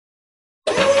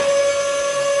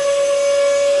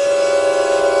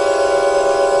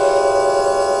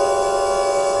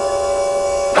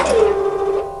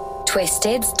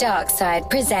Twisted's Dark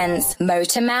Side presents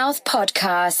Motormouth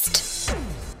Podcast.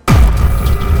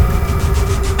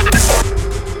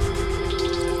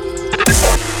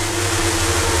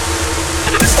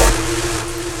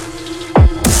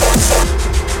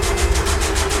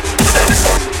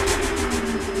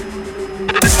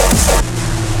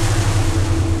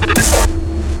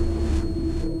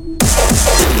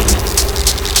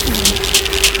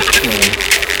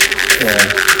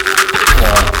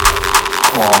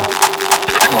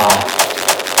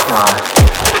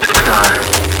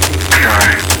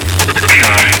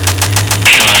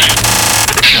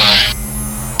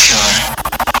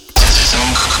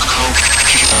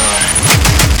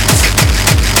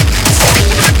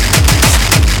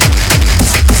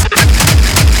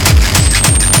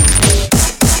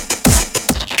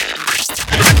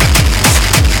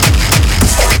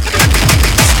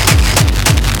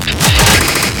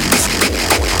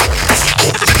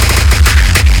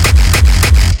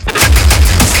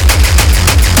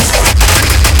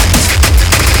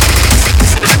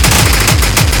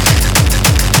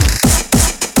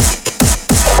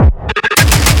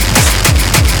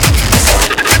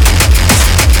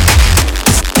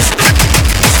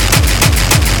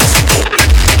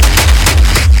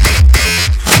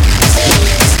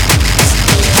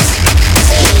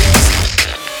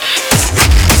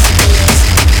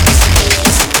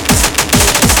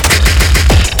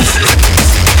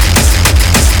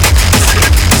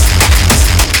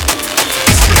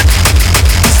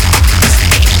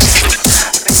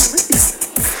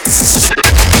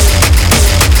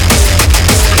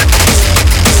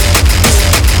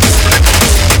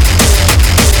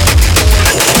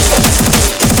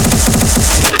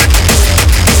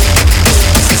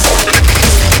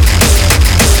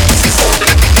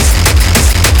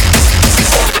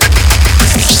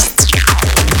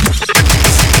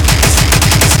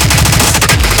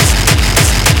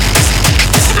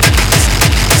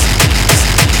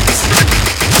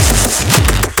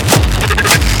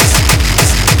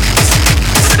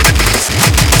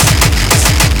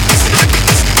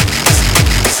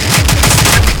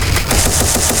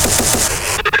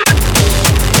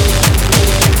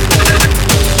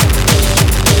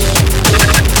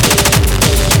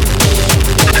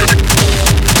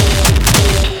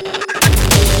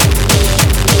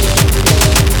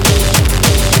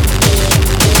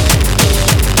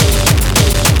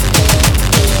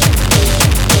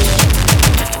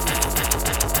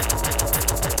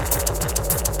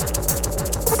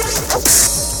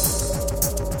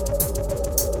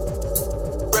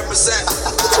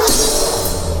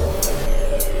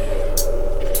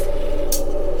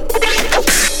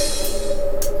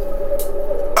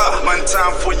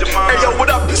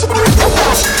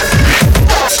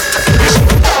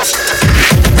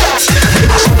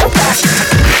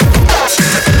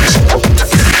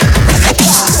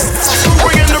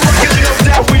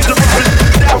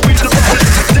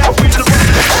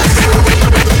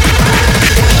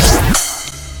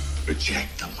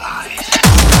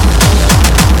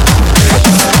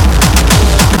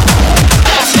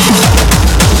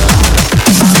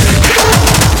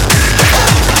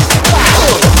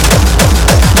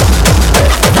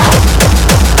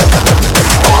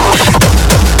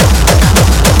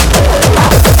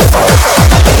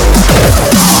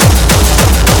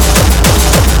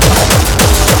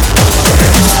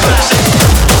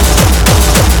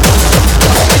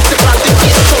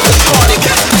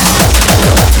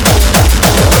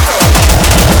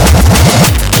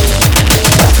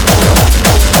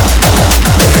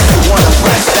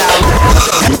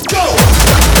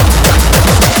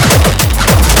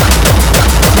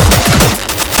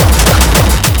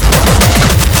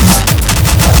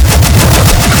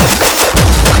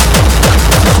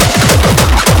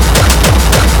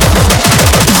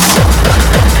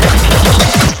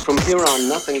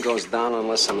 Nothing goes down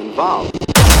unless I'm involved.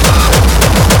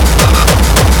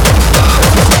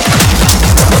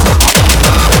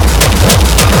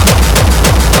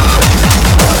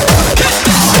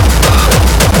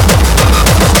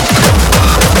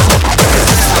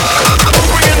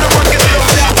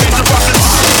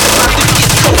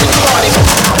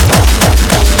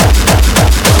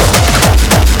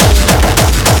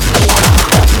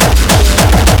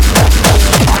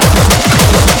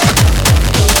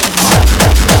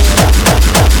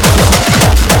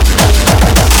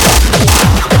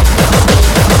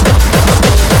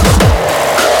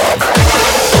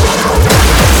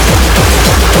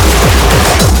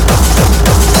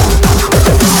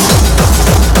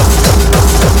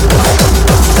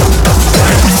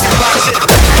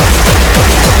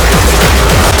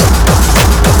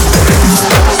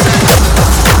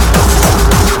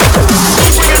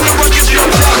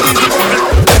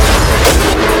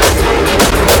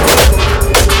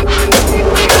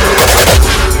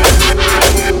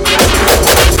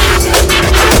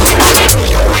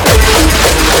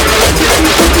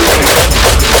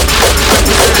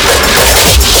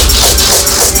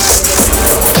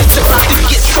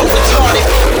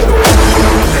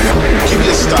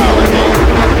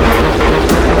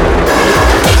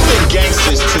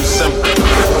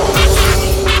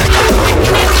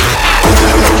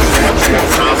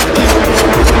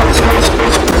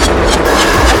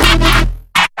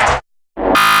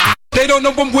 They don't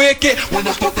know I'm wicked. When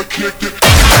I start to kick it.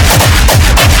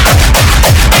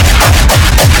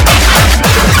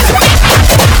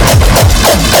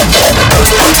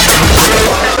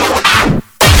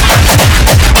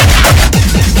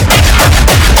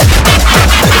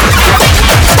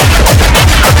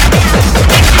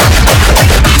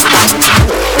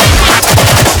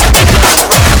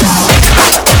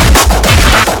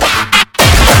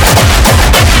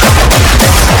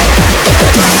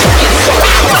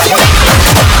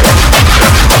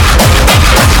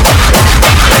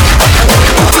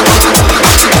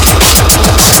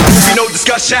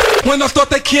 When I start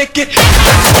to kick it.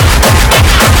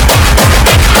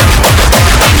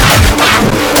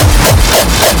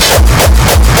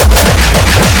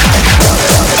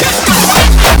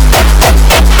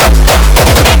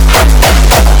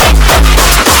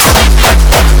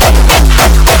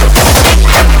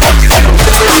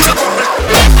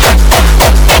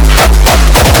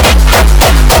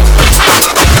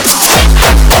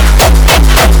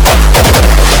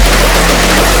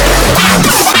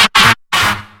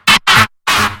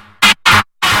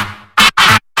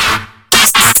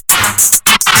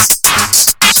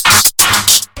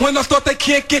 When I start to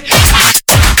kick it.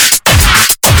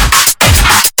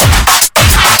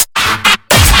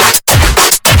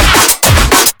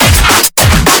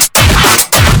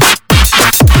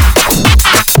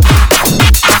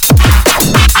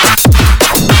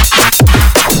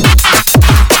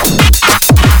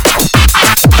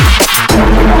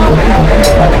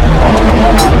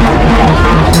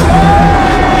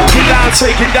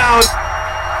 Take it down.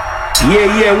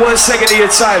 Yeah, 1 second of your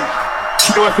time.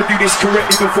 You know I have to do this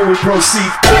correctly before we proceed.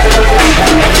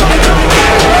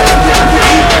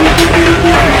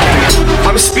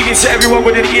 I'm speaking to everyone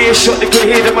with an earshot that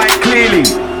can hear the mic clearly.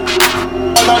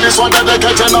 This one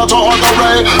dedicated out to all the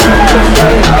way.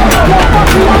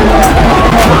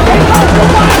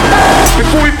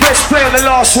 Before we press play on the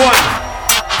last one,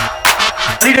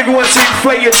 I need everyone to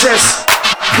inflate your chest,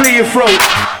 clear your throat.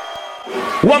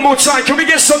 One more time, can we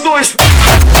get some noise?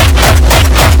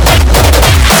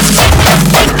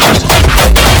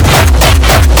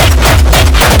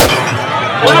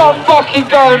 We're not fucking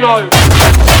going on.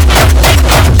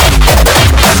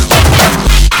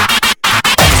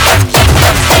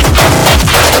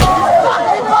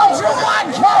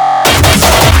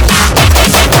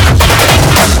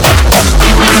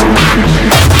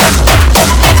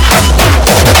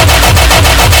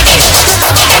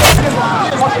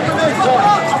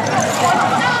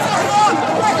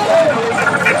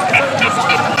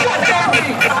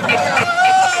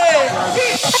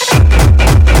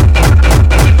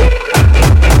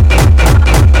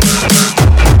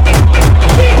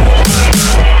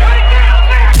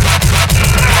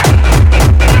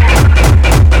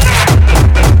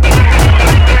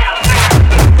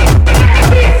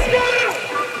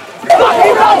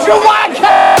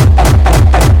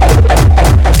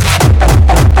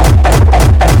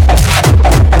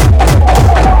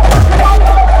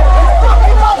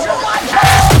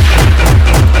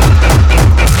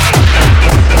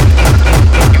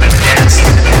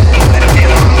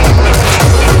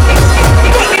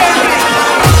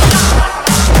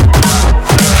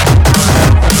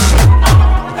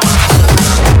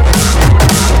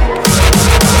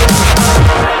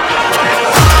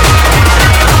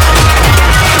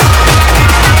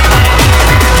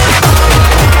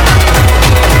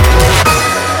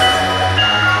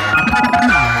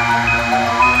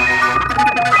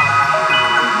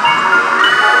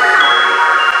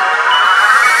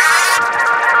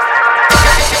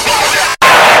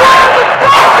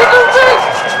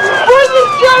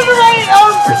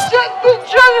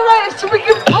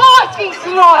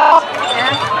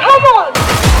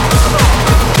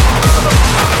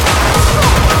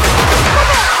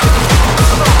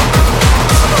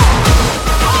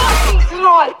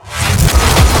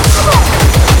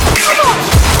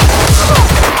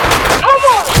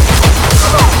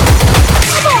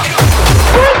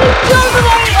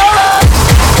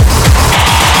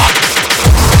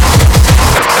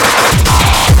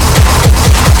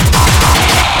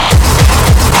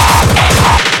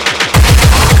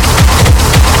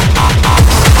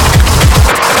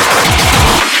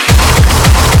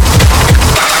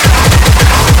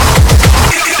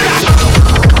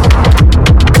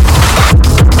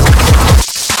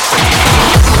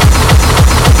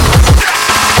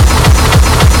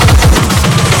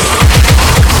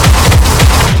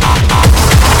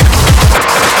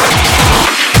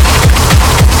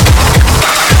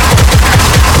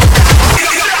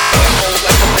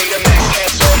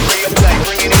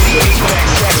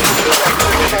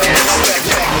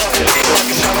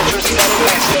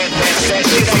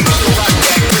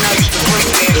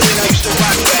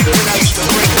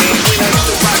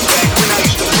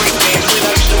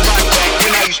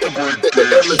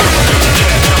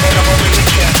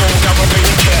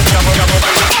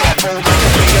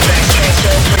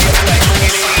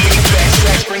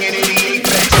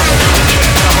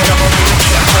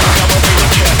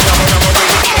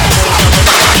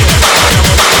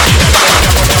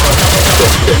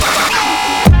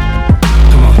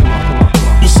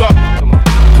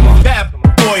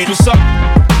 what's up.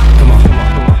 Come on.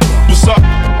 What's up?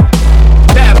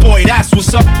 Bad boy, that's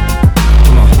what's up.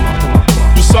 Come on.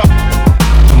 What's up?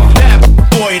 Come on. Bad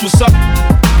boy, what's up?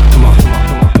 Come on.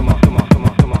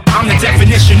 I'm the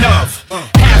definition of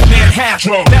half man, half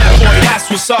drug. Bad boy,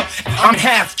 that's what's up. I'm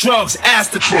half drugs, ass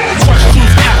the drugs. Crush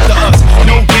crews after us.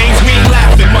 No games, we ain't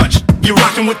laughing much. You're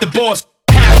rocking with the boss.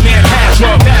 Half man, half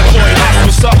drug. Bad boy, that's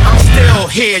what's up. I'm still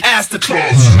here, ass the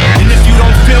drugs. And if you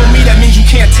don't feel me, that means you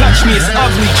can't touch me. It's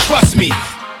ugly, trust me.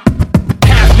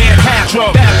 Half man, half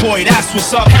drug. Bad boy, that's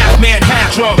what's up. Half man,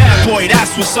 half drug. Bad boy,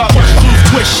 that's what's up. Crush crews,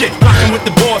 twist shit, rocking with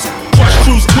the boss. Crush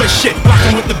crews, twist shit,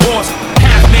 rocking with the boss.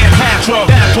 Half man, half drug.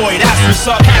 Bad boy, that's what's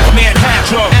up. Half man, half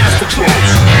drug. Ass the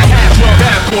drugs. Half drug.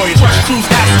 Bad boy, crush crews,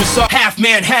 that's what's up. Half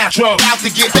man, half drug. Out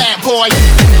to get that boy.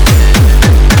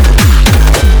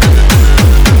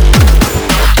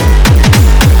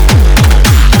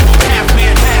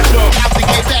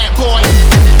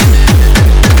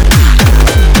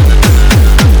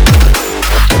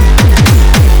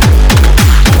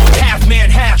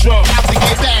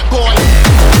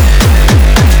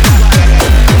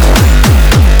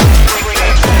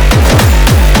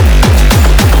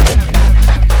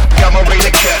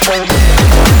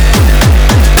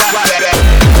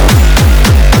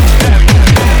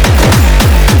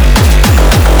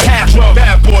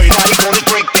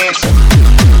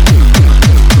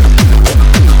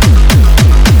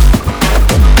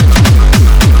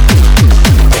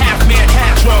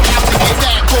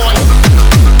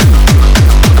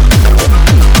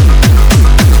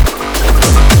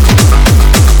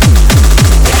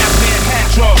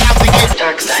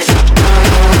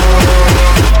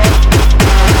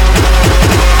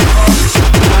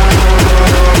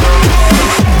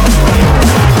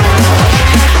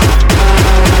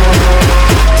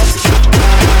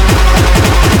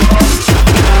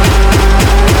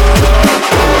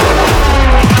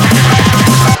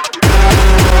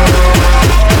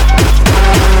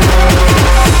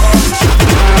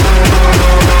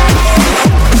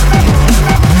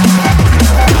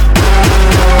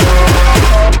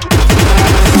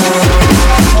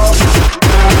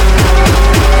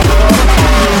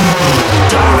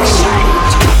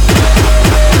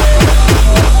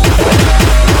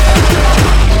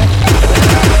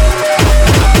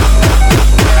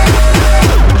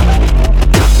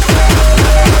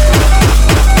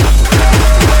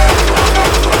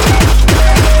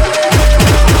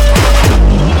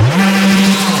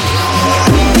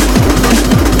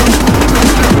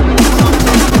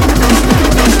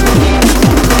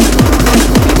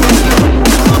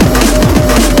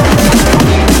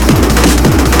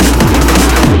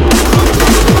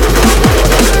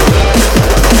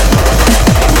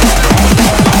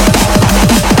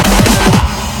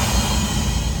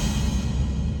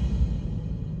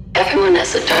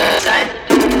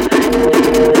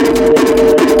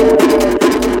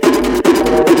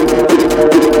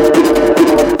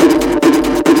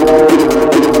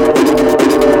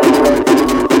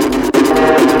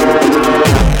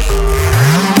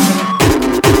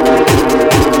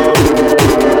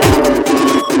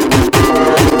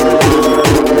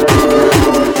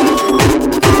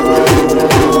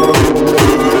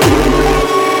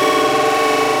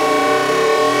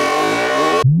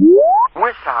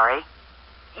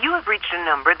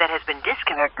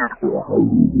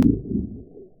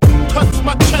 Touch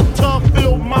my cheddar,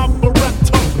 feel my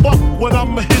Beretta. Fuck what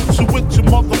I'ma hit you with, your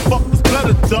motherfuckers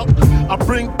better duck. I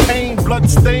bring pain, blood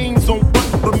stains on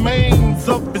what remains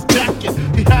of his jacket.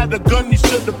 He had a gun, he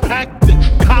should've packed it,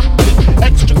 cocked it.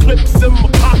 Extra clips in my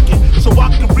pocket, so I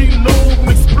can reload and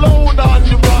explode on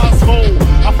your asshole.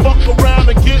 I fuck around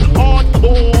and get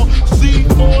hardcore.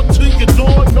 C4 to your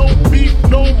door, no beef,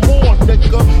 no more,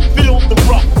 nigga. Feel the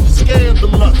rough,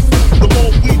 scandalous. The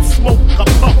more weed smoke I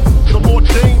puff, the more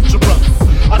dangerous.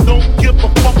 I don't give a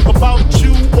fuck about you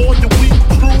or your weak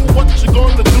crew. What you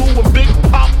gonna do when Big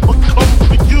Papa come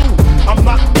for you? I'm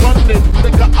not running,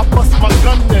 nigga, I bust my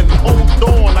gun in. Hold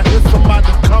on, I hear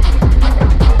somebody coming.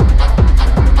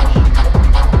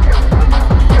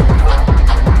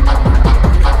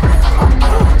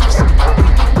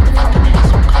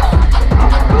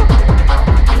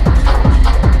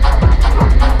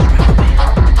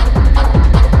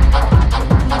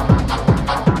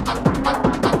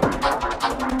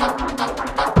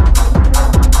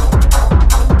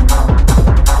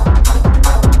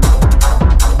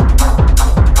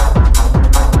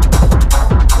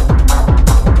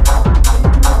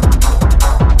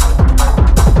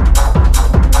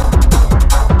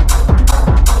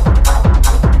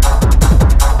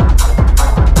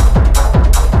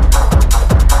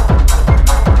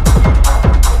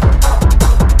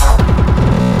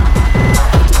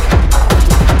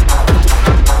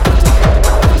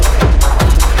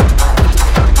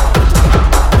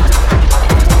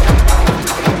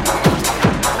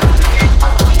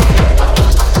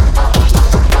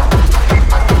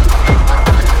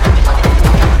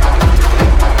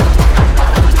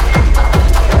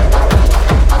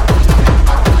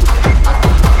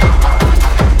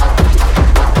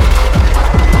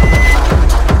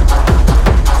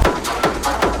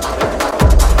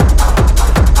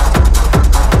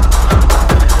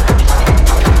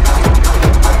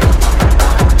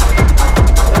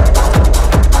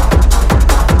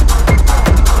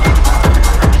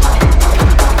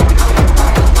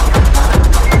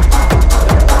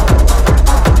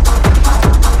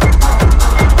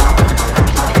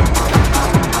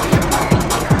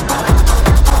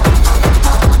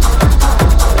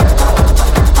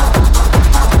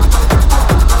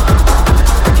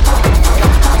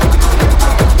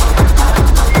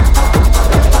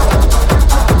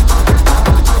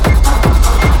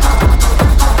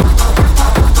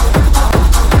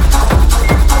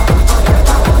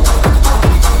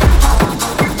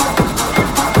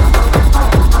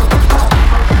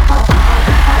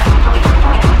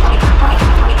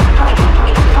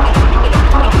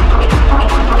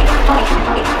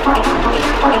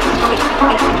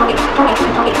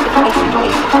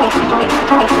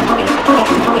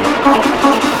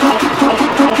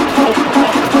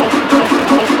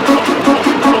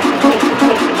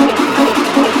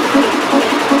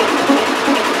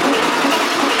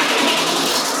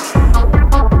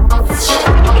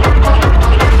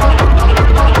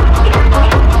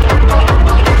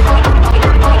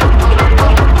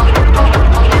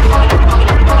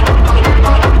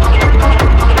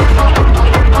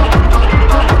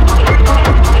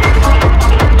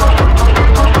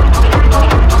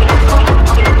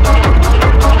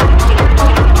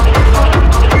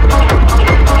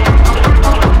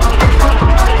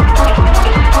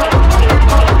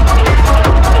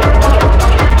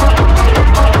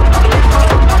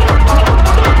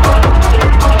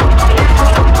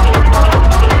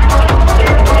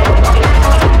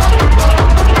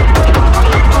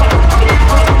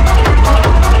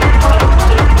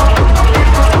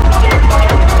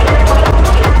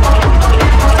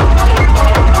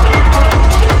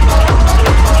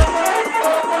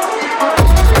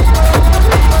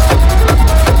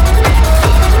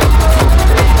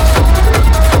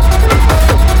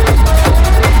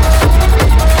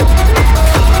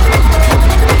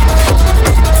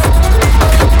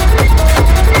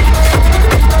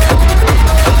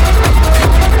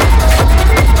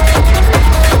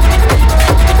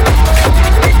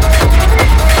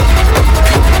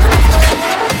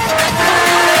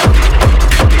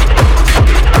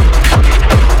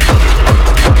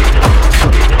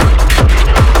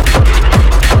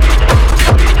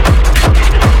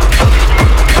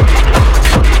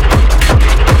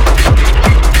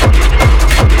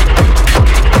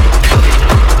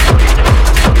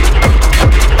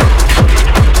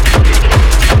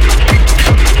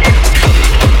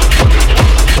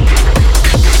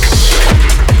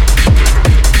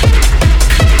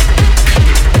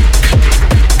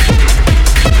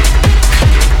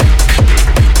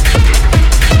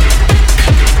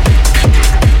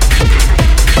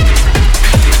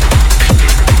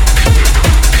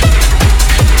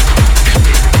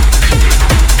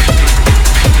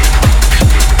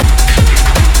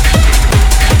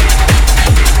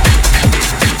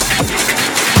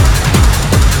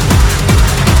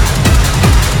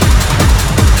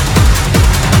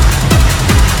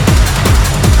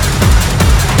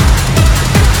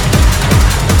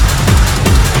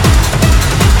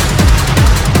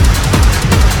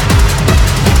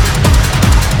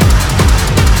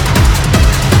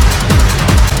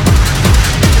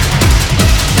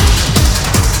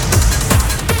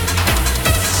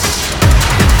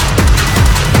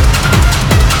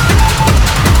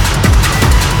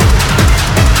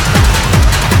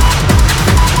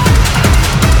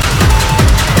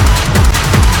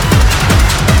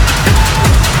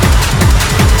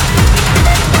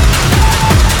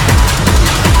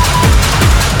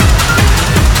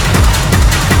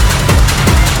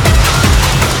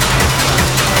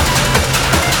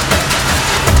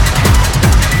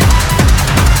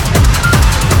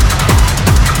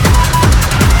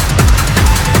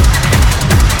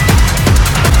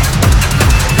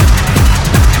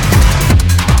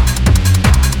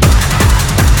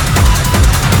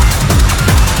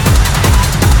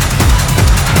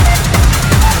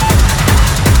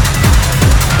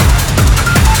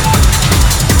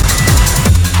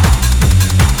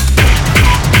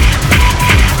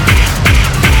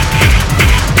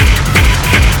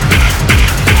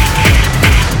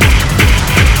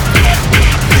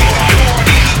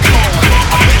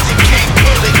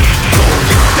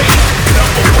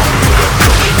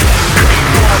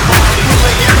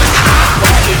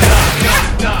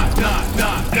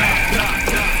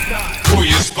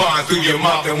 through your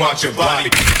mouth and watch your body.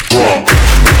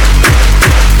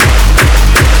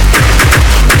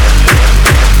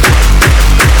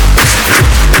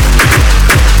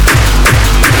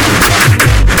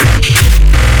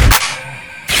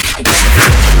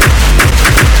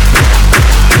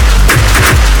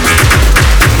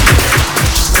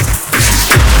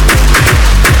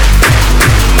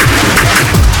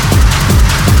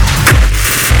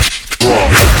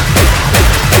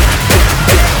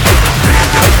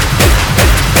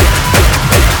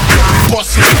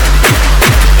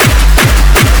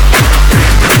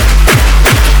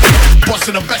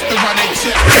 Bustin' the best around their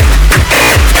chest.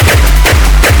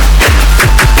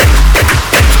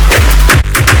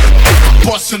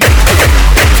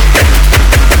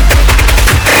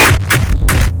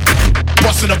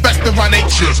 Bustin' the best around their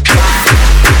chest.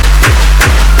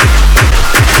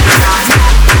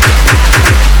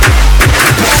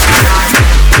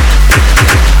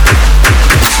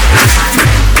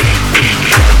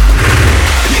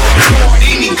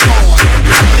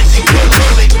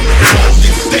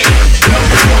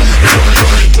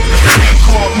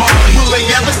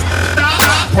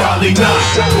 Probably not.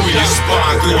 Pull your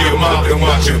spine through your mouth and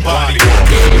watch your body.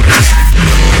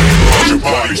 Watch your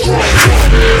body strong. Watch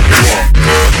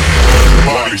your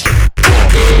body strong.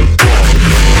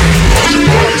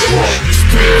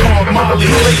 Street called Molly.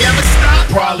 Will they ever stop?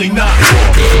 Probably not.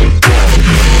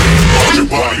 Watch your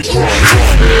body strong.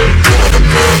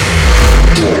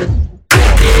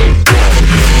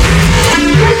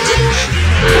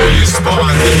 Pull your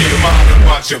spine through your mouth and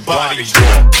watch your body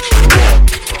strong.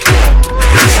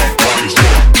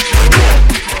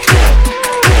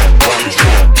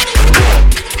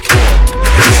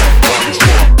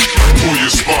 Pull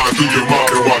your spine through your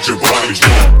mouth and watch your body.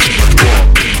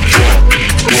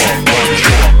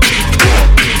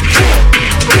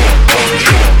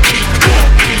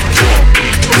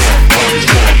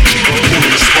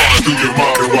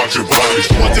 Watch your body.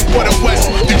 Wasn't for the West.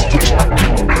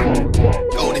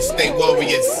 Golden State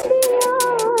Warriors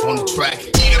on the track.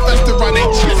 The best around their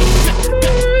chest.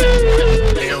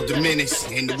 They don't diminish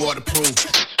in the waterproof.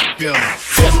 Feel me?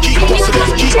 Let's keep bustin',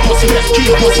 let's keep bustin', let's keep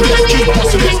bustin', let's keep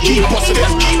bustin', let's keep bustin',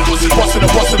 let's keep bustin', bustin',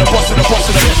 bustin', bustin',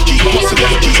 bustin', let's keep bustin',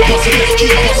 let's keep bustin', let's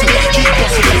keep bustin', let's keep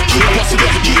bustin', let's keep bustin',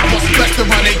 let's keep bustin', best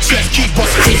around their chest, keep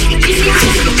bustin'.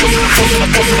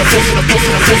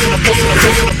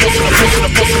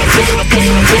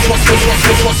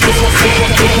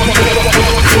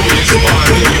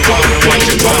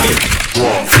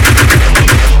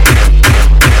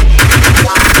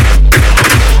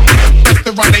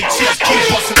 Around their chest, keep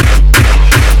bustin'.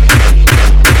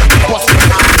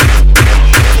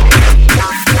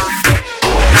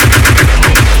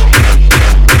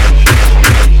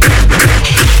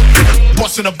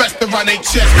 Bustin' the best around their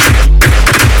chest.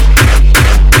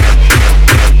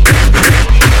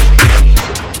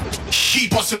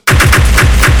 Keep bustin'.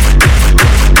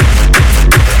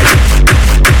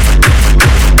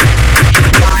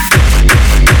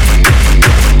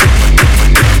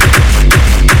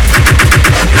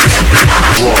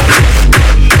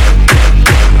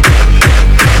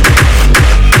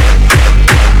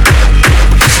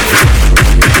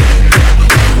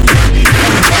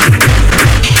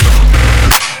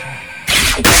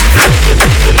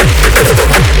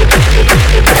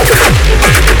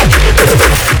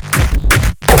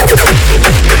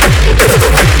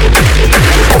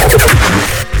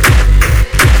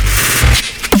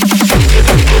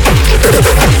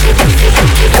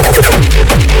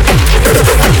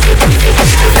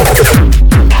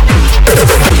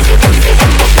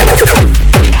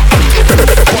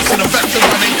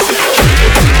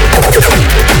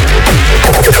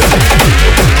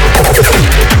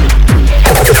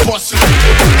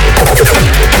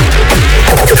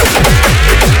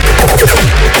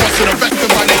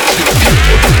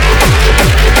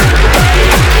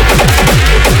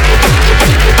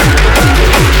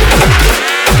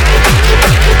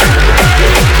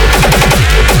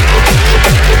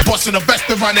 Bustin' the best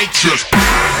around their chest.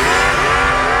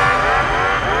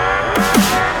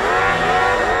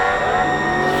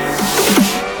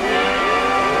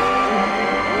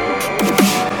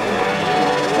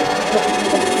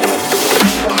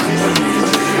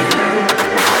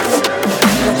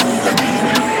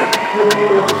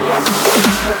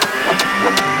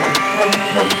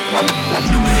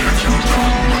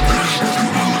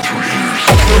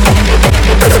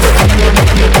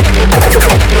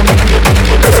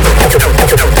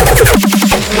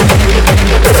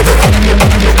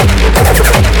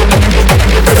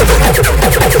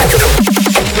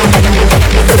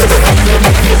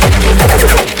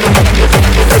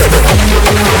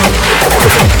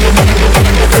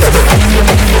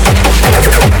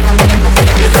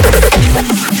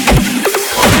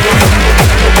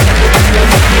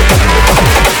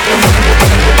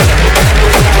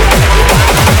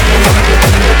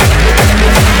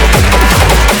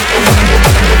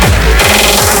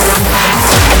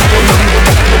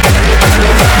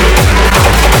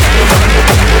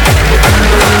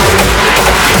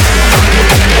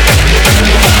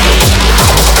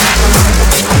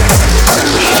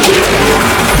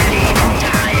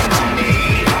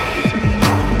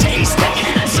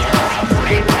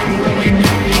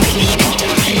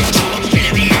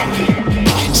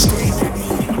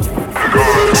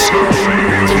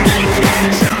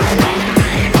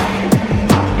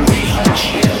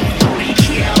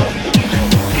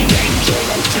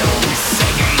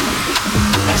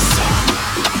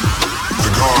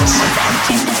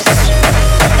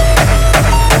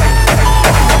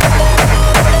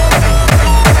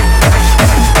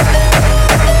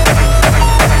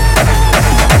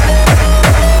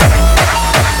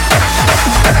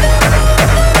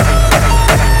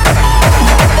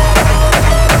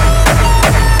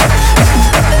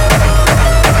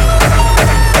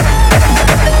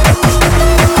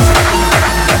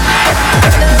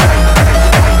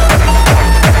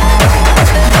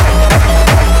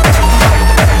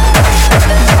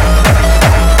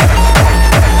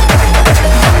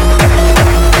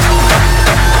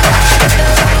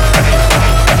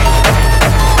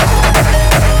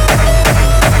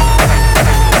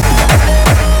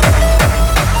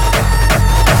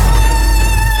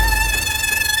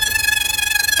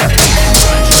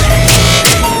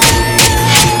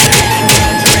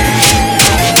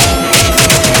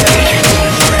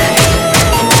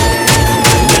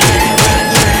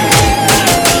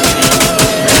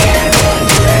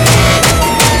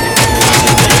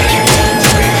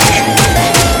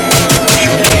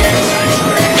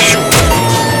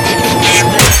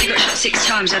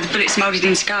 gets moulded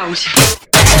into gold.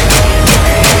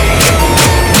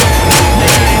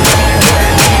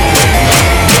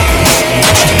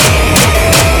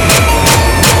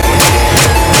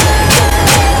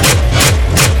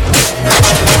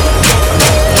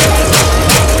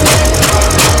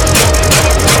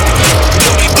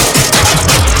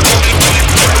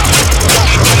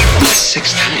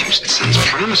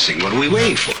 What are we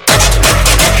waiting for?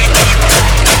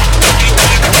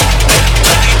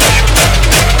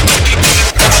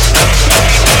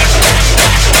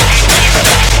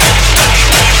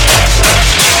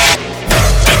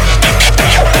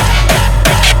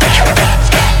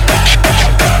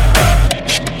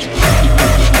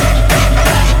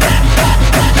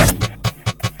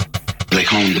 They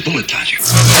call him the bullet dodger.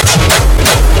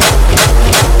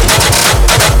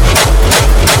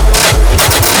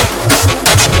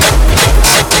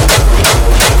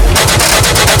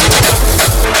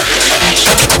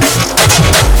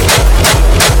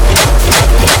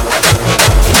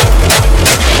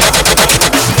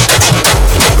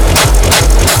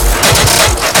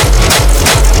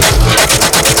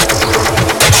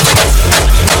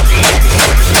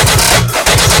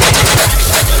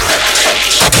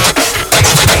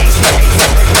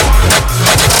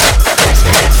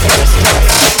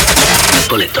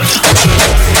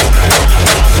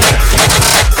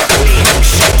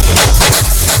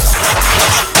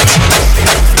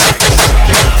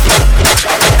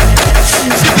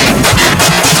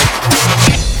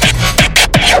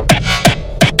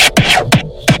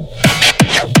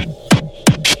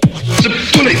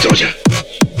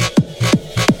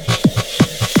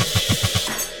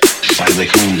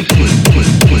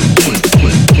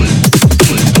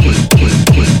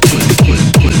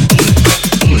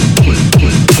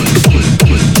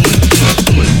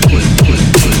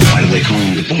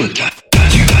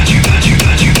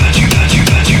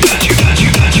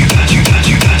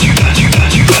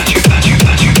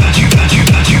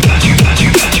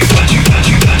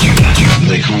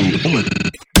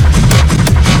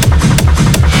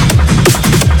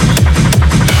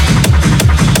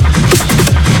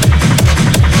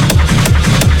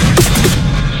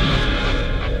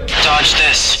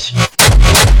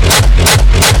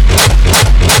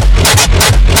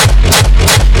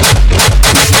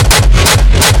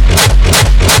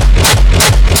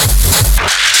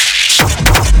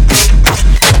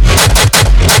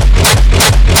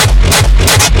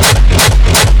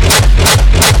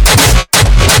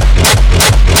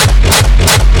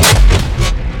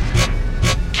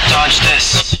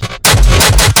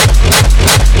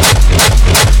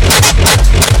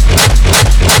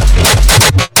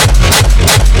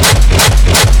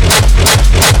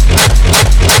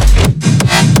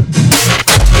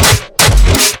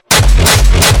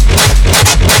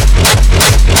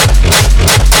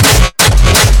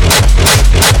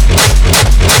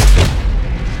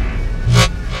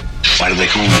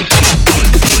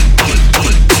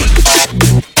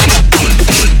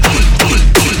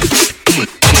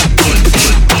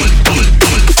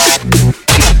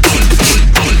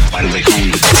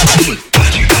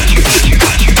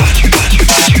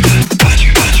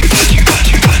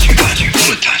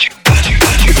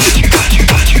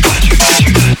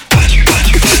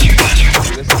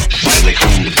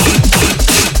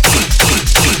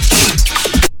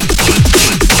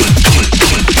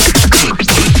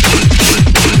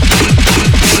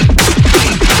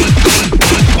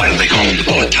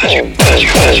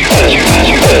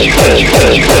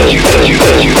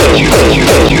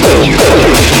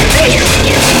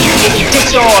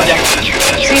 Disorder.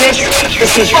 See this?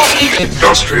 This is fucking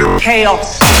Industrial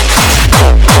chaos.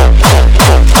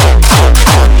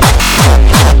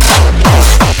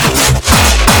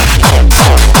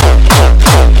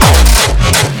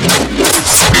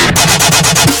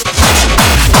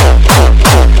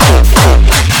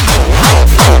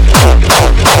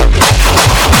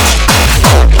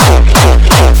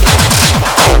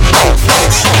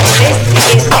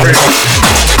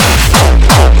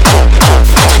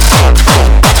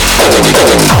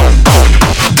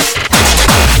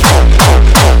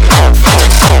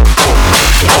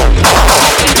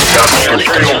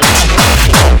 Electric.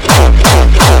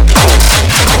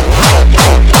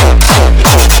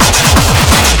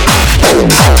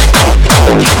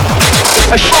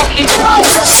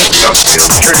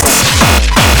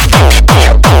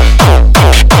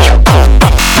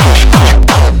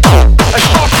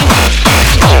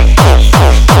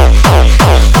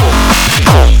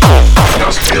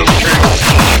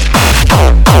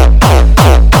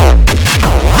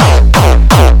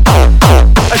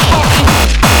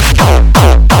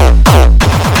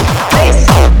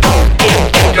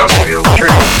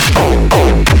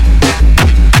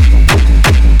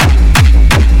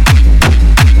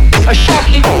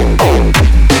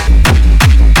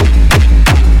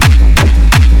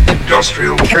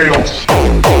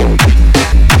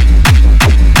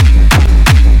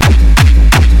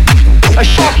 A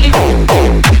shocking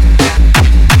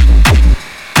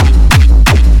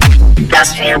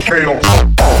industrial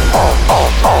chaos.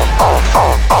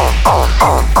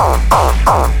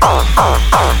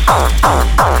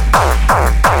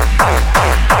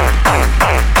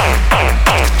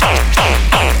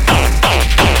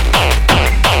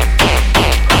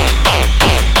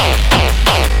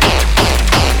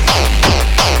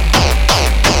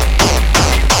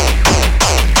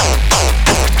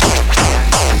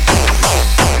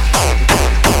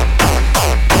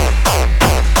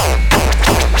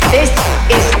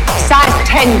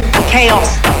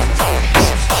 Chaos.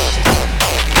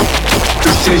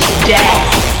 This is death.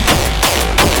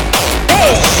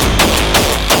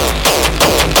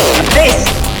 This.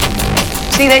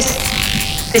 See this?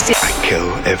 This is. I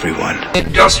kill everyone.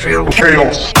 Industrial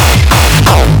chaos.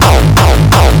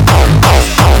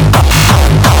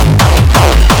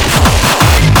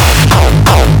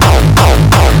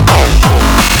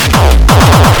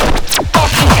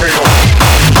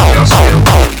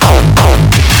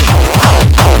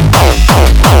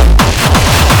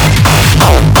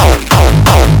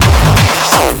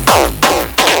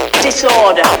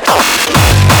 Disorder.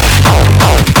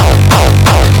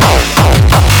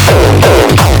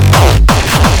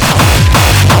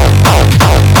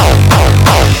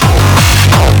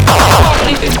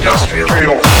 Industrial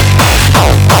chaos.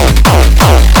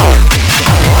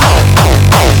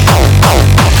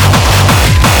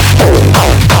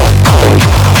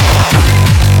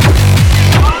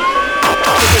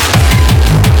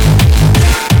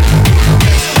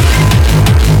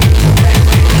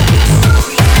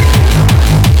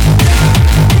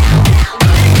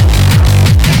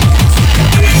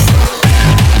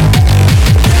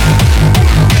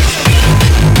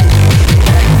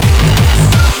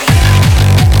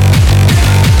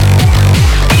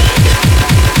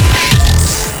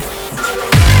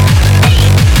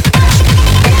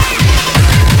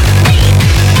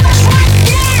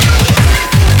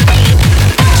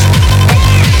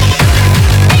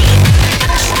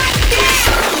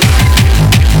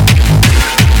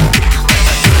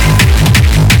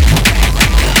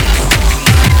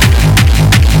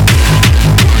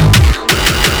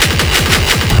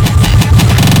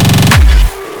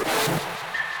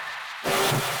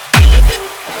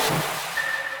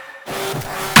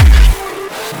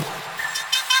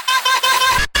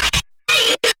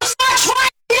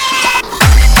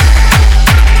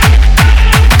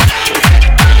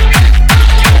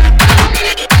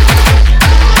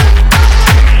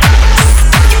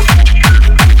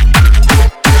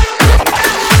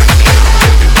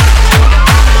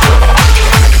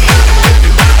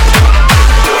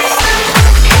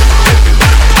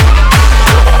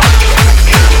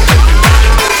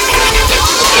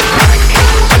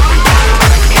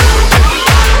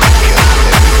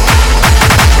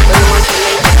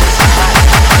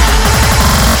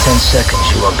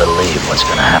 Seconds, you won't believe what's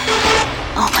gonna happen.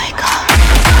 Oh my God.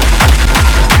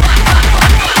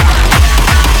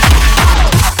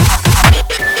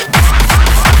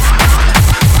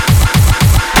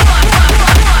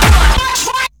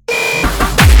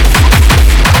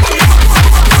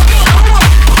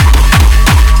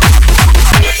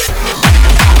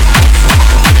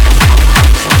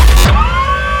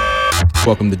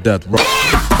 Welcome to Death Row.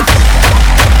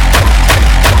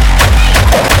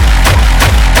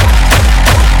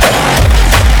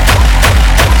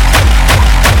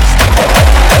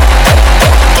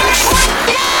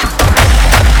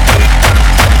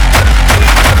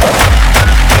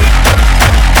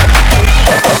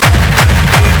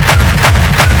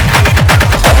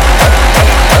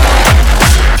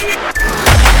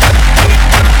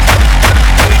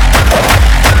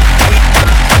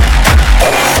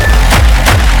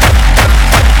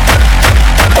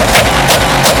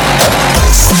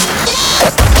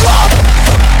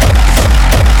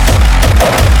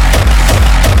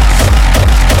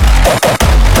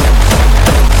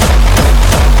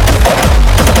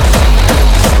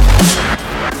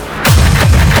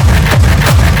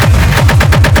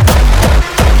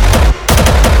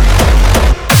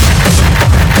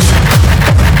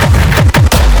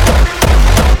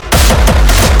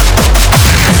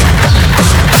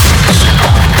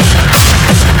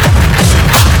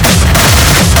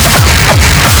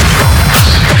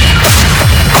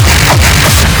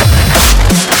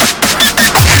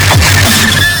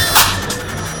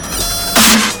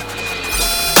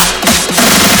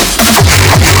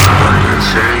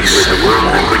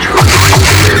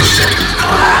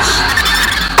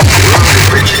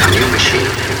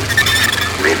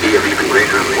 may be of even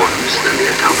greater importance than the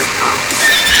atomic bomb.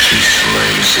 She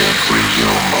slays.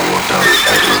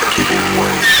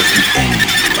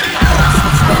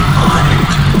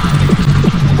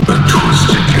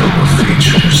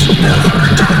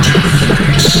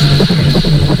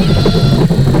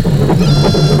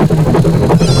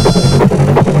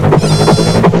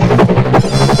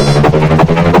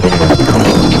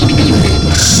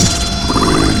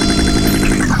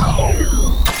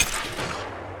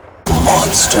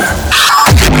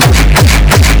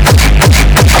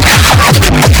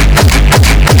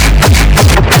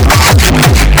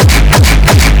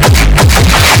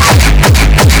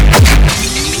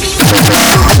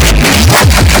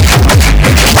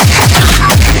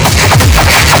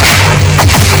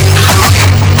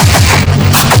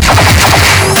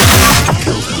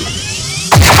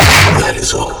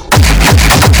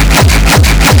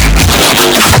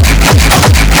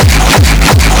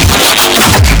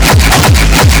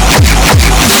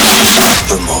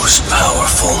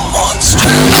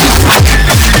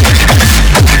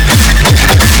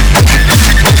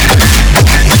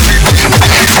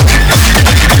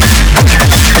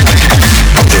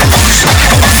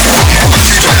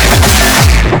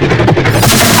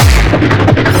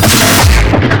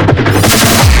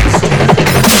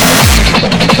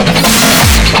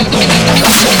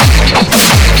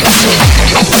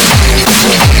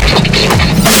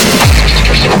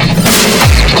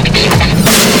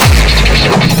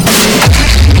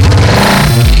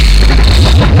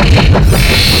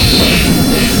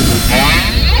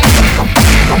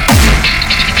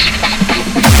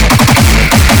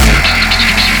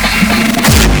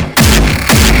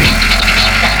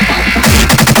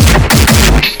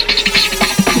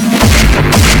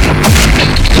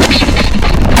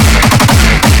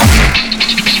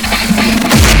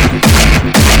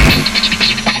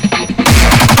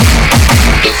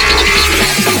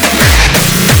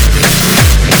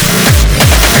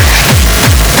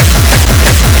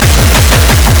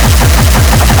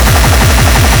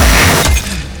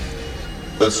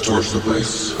 Let's torch the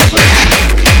place.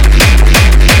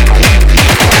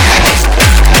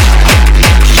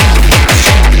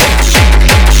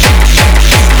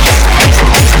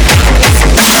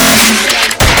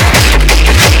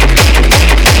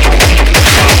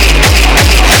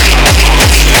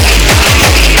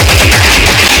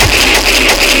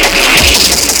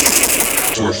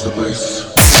 Torch the place.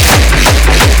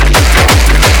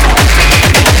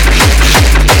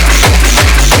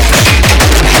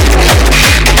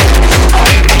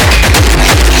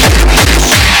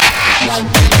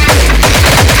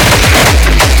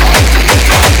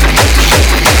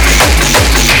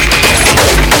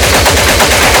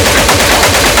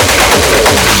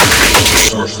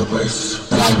 Torch the place.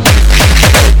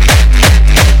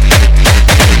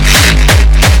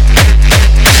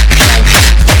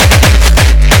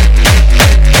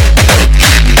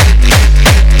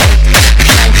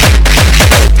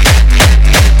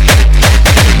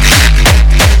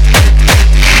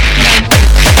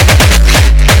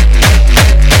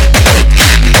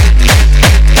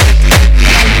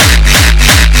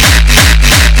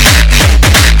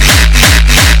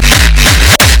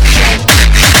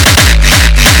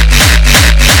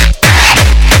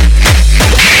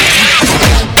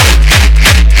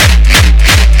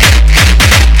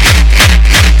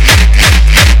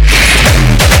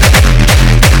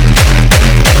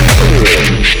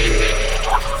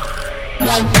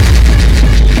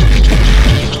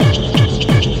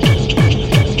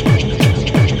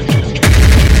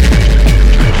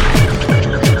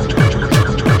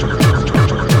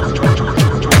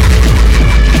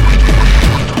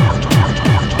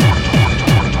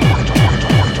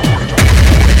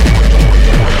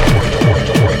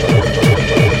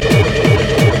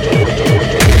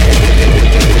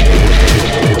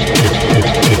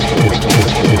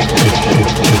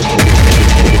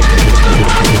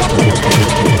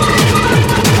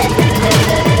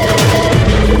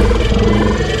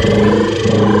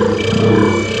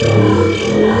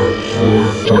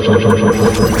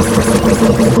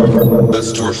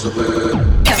 Let's torch the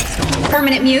place.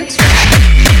 Permanent mute.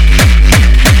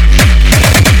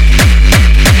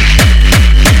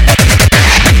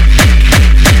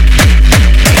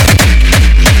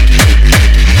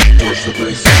 Torch the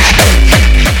place.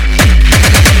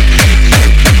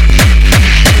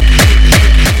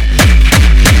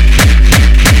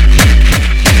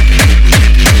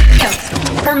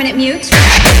 Permanent mute.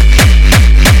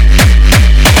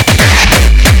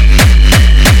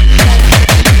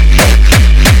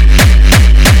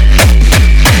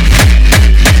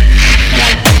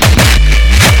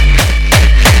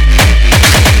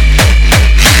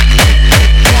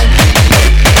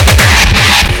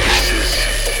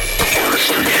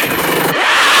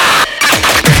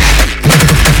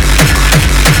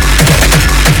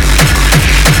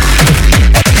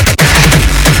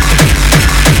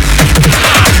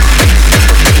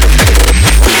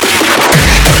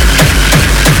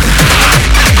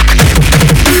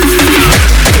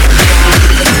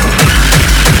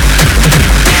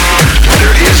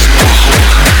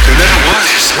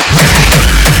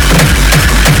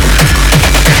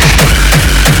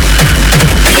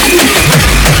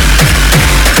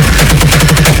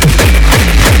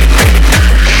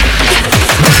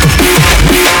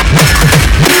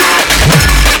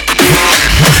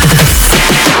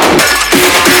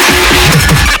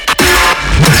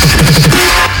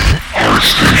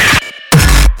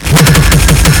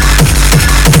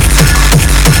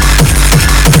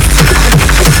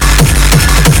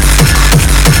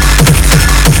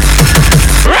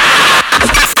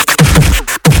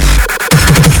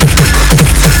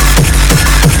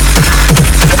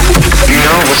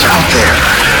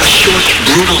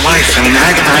 Brutal life and an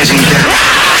agonizing death.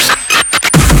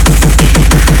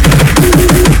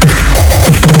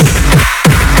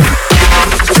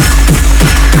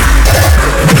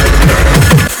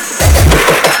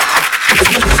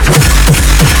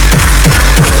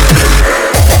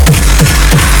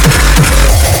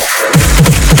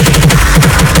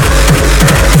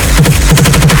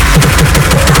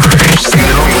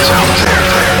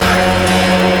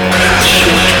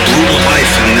 Brutal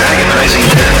life and an agonizing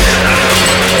death.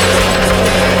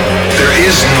 There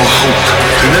is no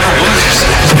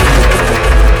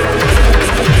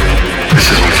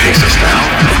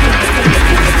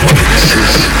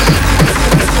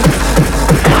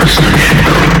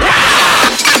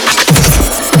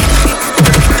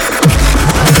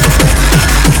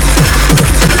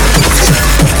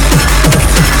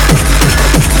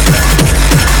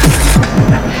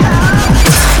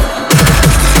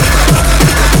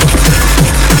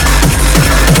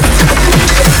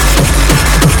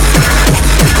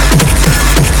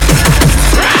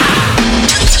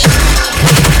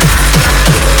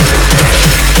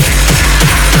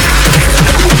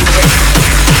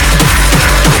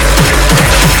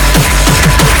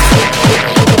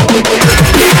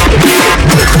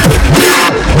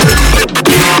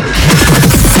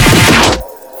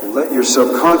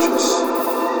conscious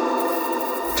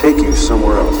take you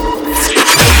somewhere else.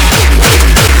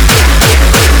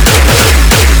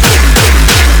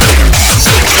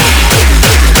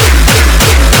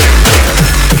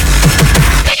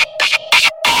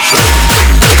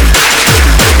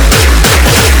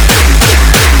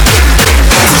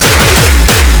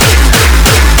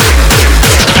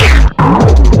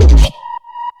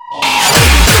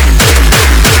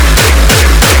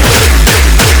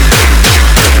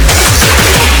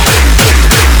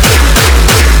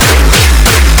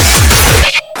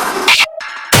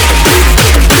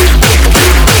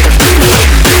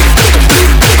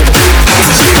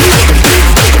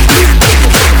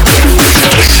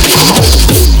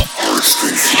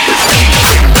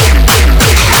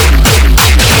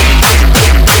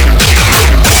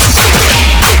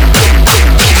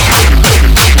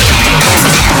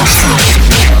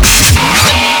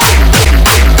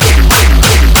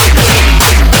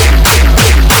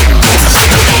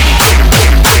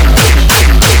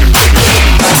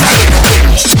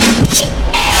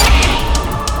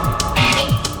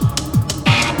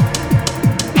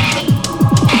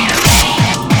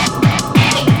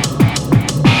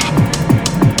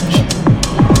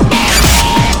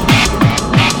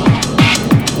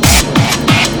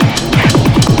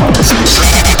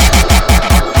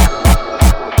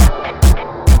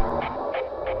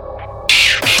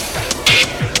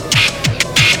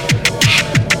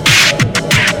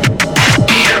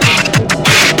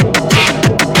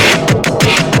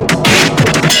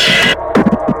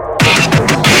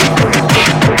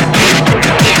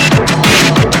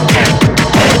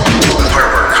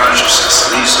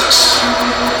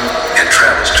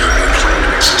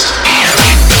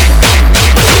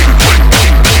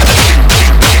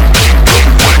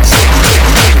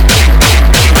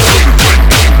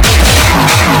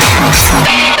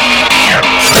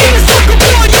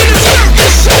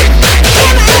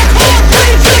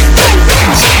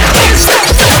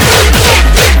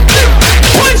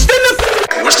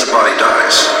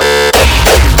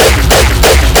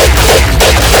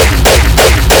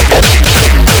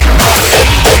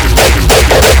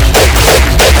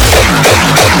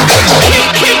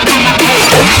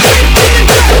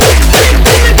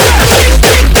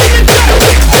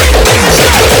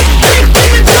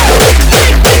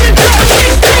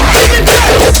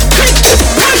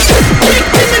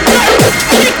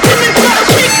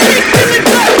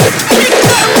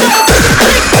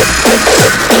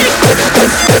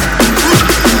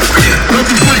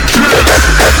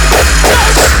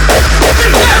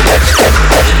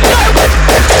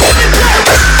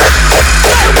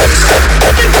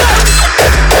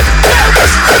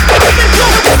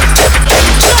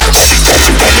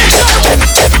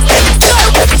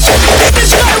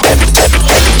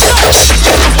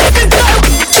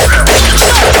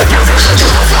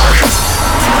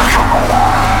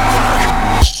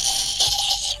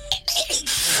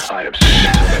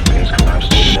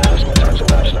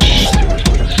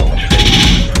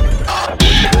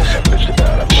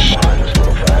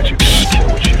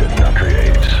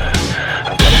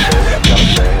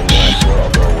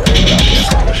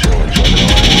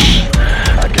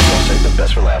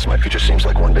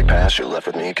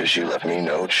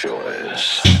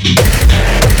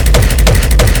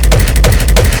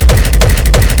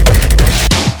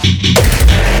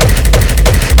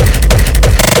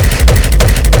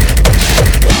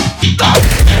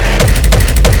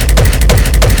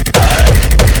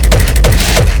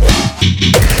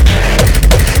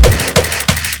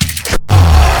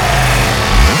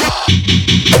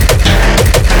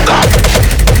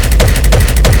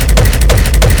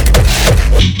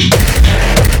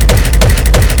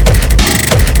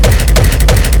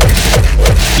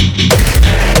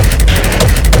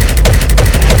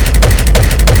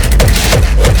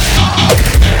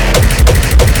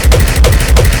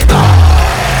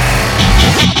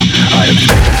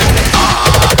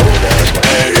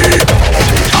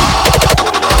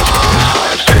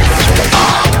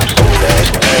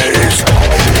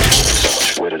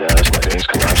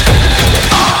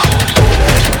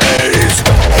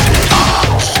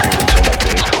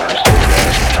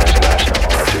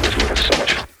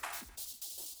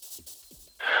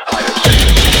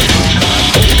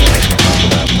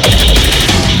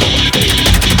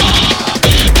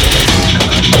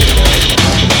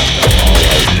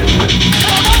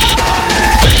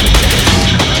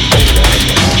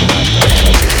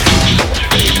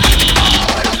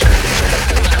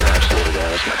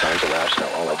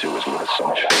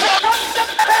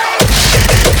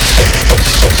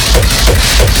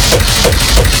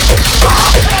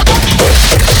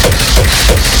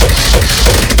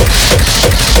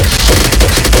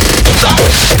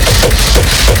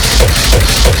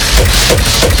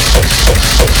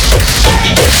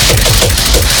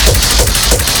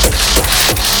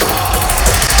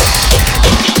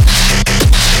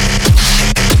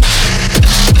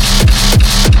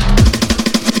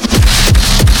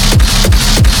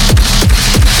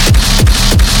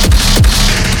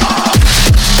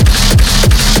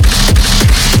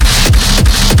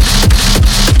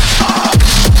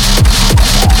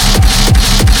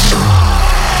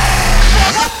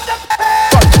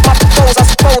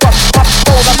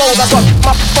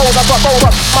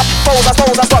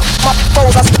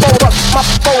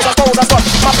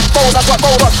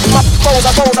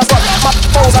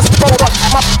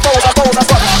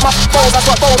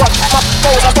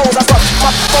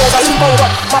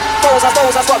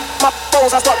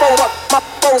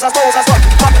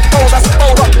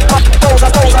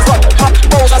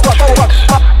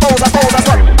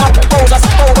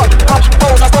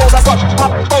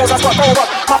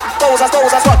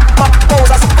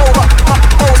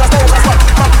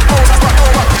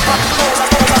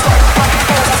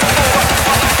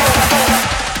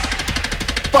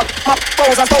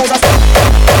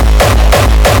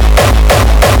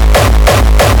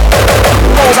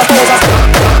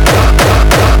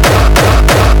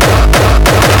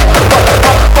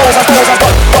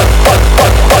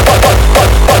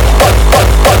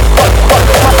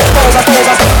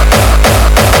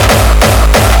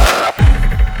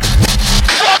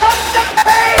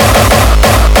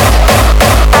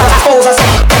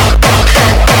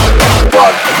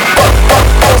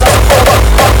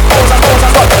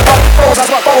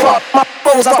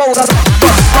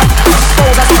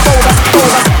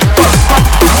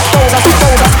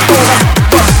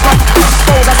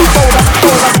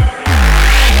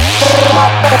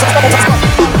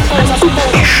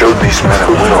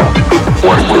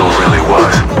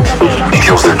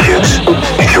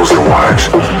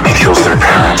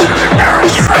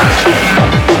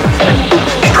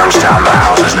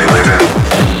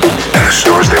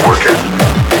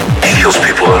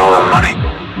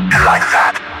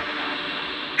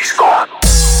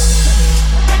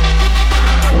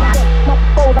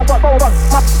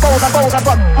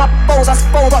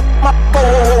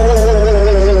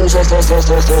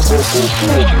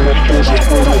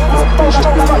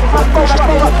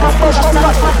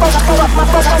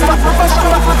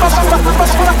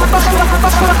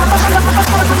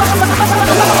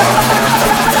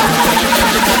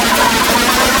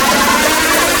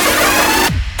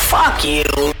 Fuck you.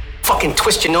 Fucking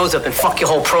twist your nose up and fuck your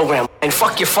whole program. And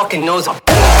fuck your fucking nose up.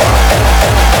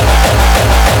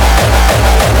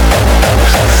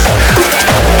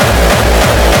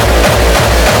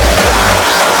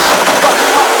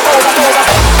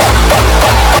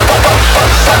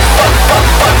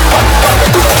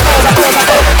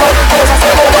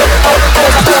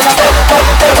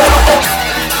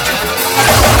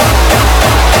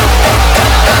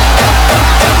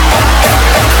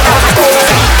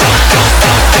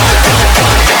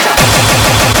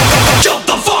 Jump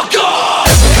the fuck up!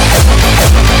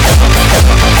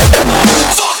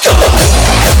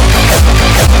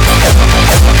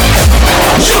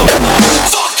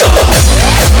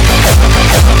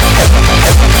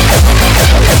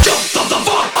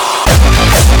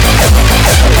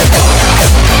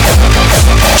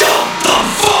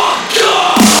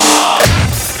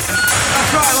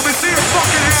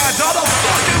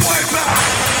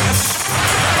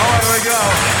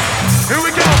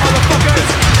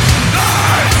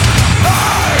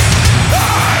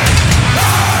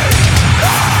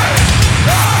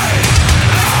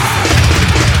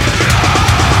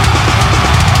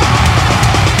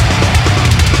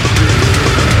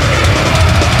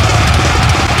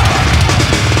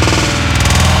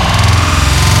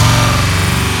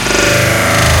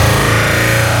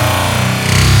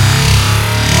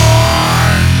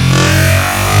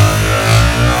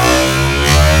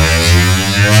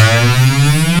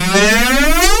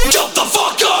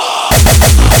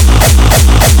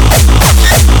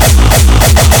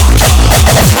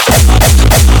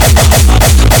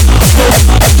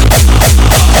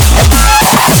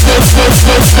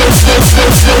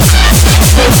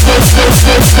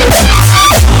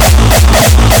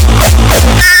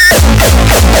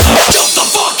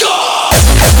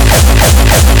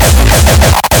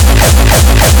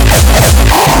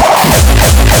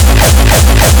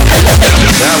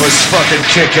 fucking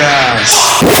kick ass.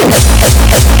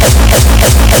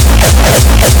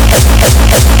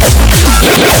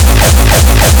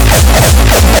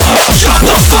 Shut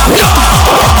the fuck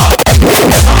up!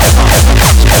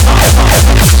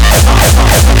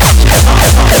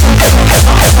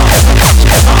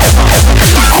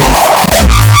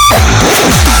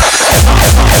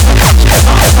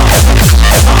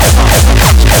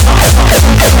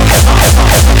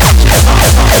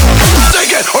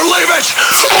 Take it or leave it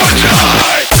or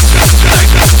die!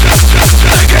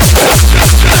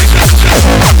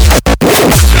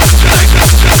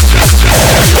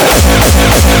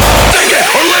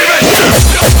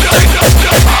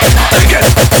 Take it.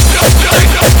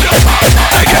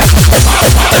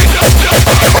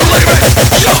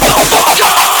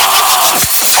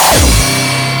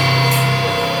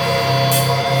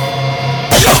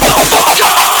 Shut the fuck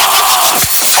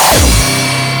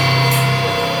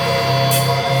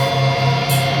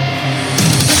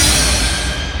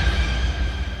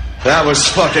That was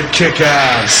fucking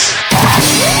kick-ass.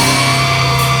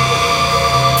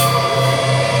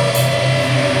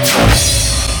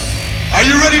 Are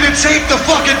you ready to take the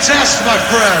fucking test, my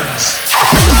friends?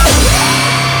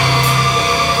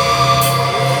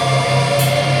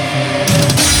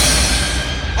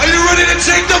 Are you ready to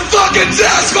take the fucking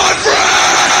test, my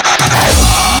friends?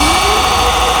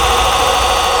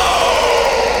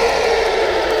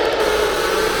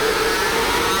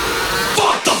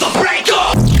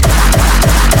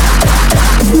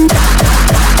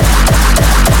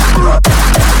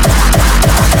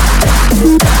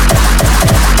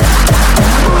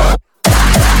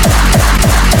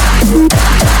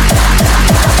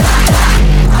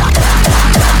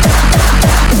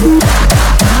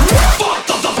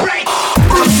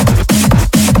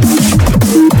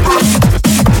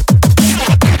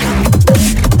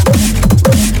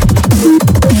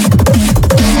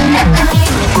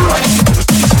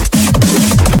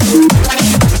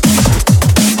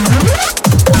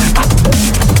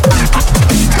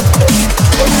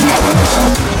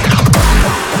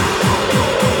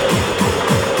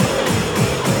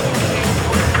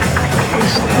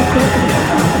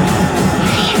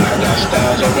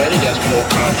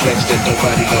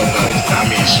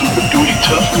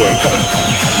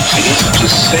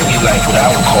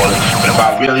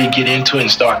 Get into it and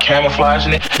start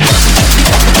camouflaging it.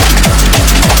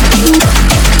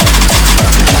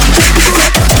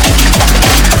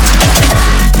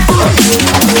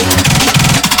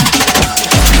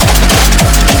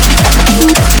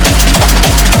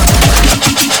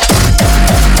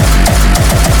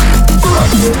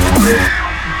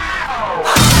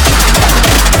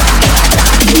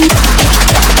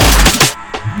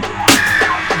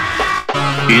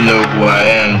 You know who I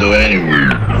am, though, anyway.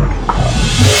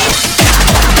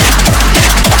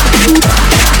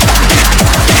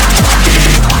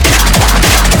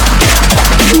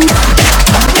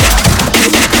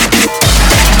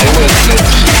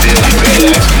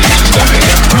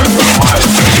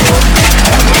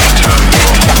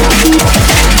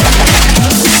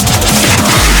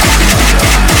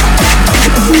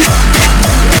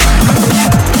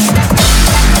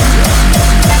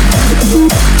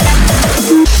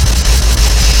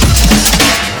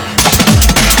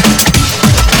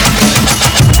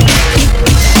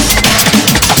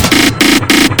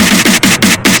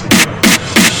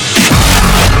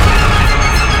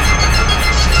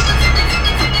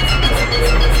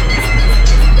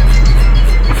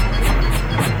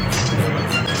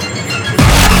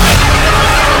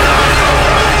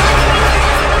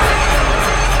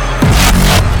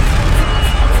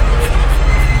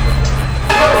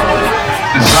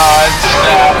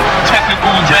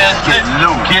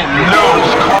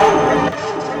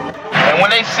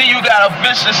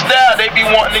 vicious style, they be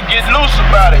wanting to get loose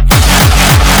about it.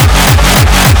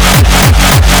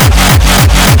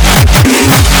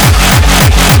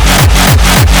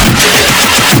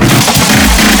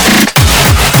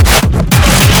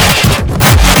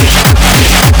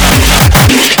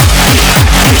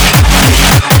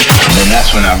 And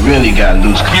that's when I really got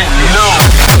loose. Getting loose.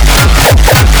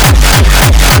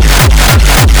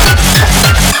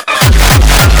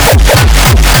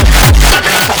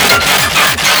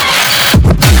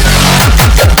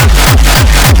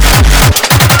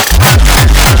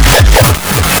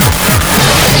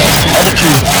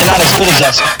 Not as good as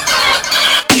that.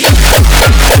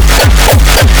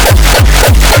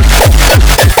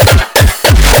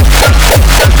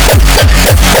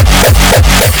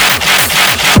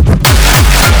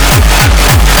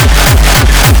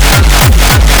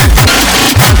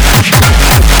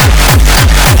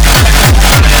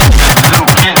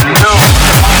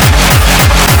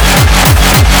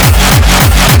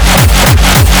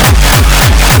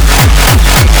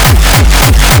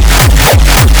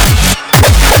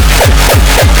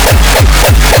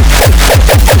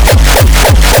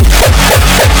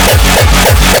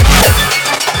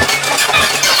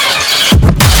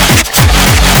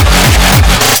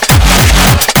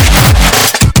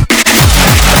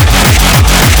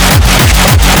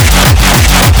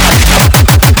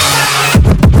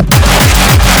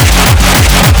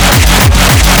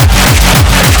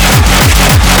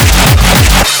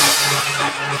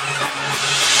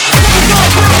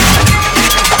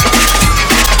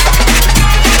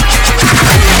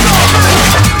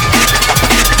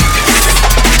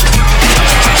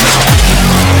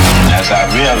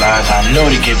 I know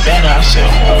to get better. I said,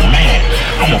 oh man,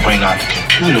 I'm gonna bring out the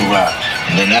computer rock.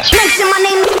 And then that's mention my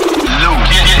name. Luke,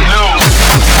 get loose.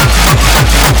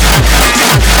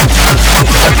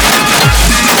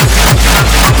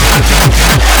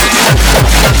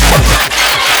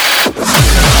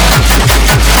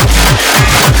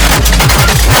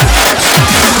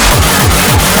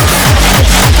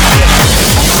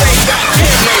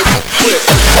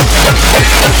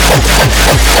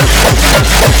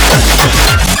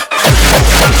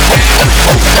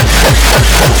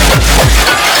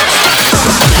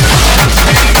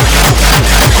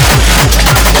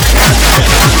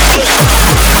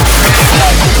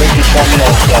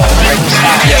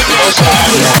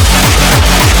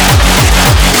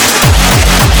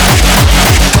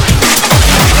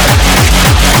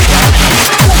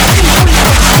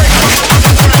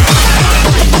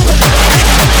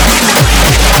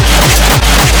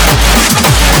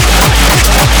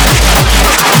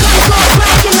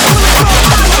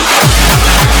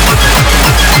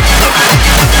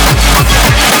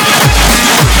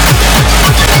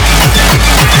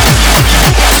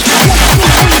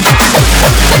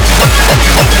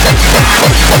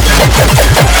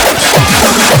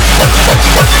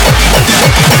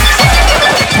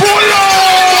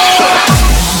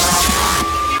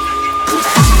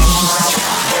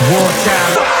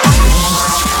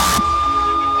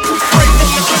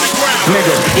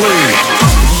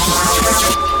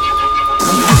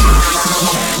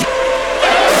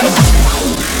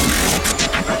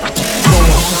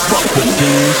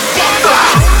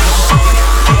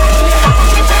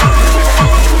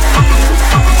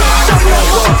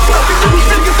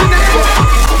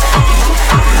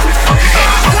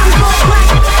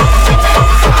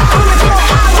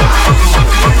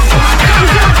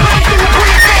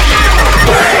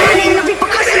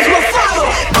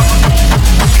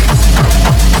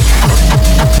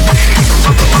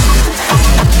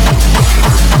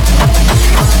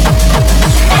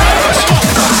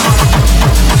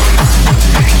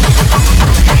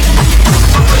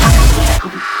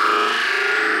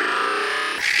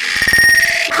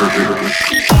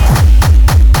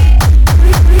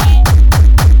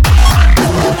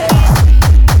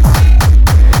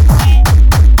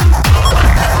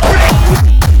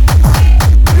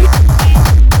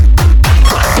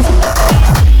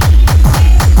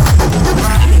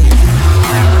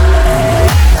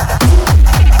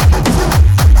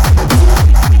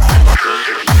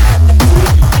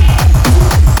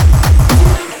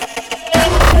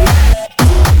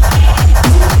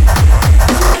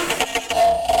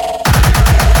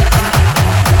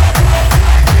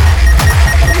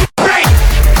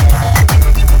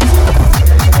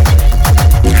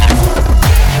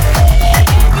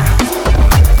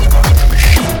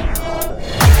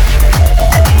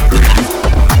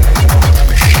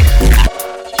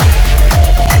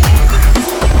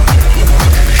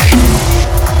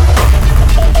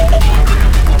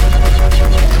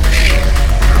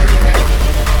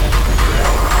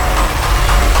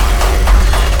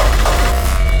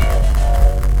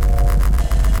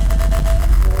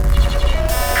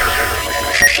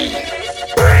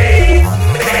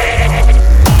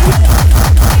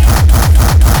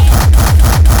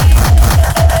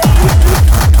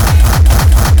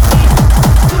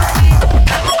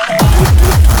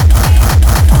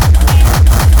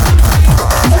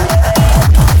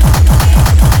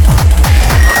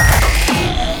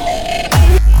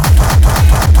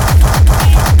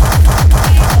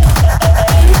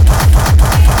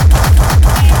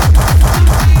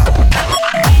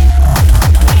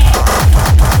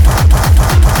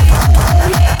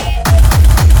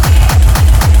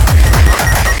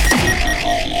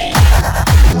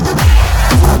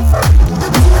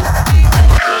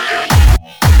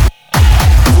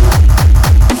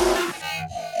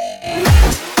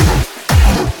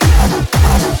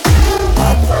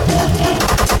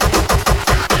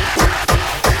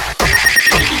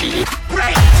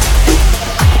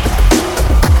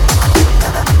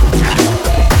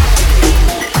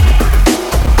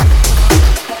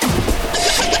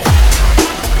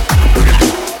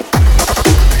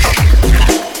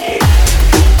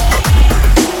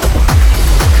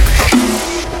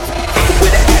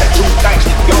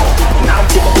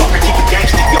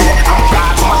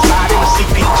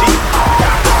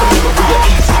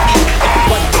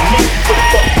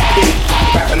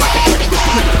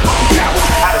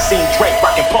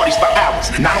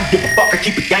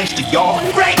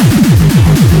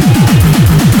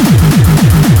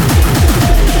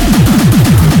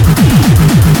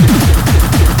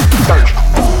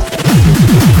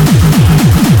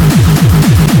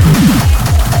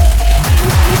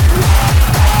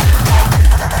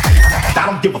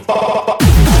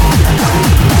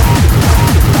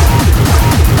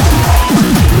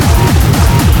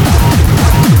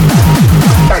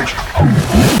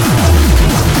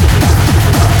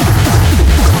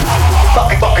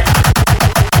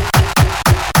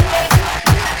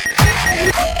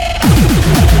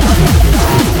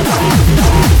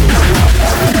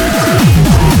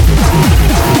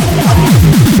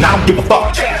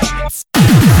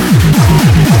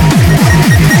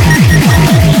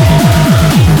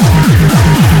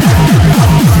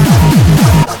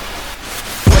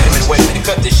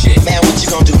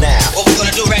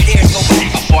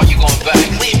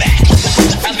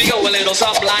 little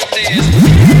something like this.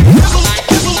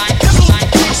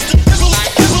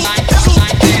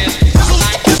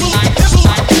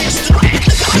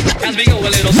 As we go a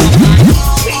little something like this.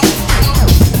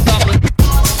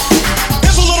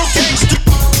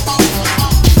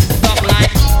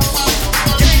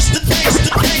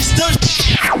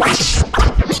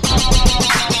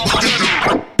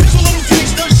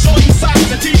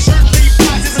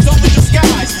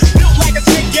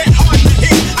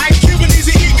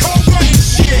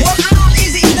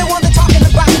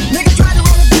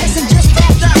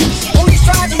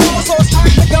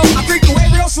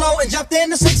 In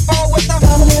the 6-4 with the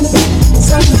nigga in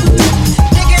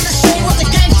the shade with the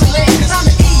gangster leg, cause I'm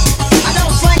the E. I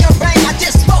don't slang or bang, I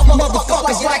just smoke my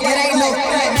motherfuckers like it ain't no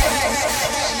thing.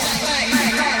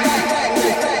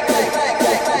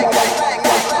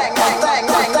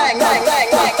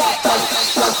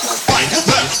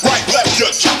 Right, left,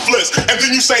 you're toothless, and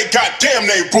then you say, goddamn,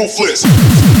 they ruthless.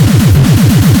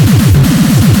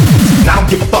 Now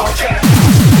give a fuck.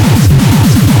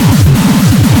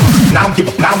 Now give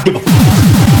a fuck.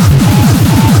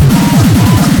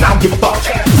 Now give a fuck.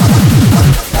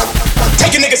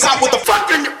 Taking niggas out with the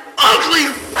fucking ugly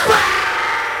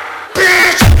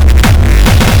bitch.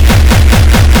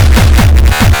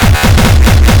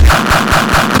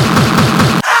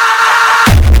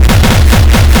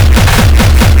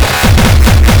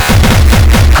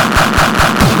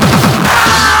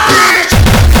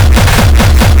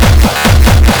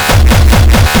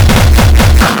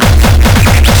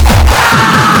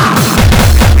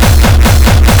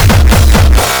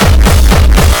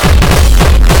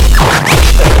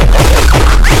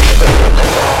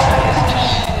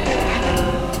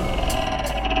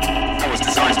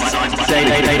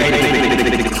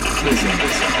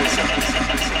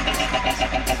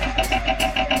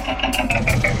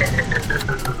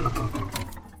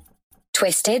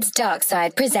 Twisted's Dark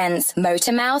Side presents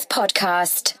Motormouth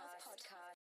Podcast.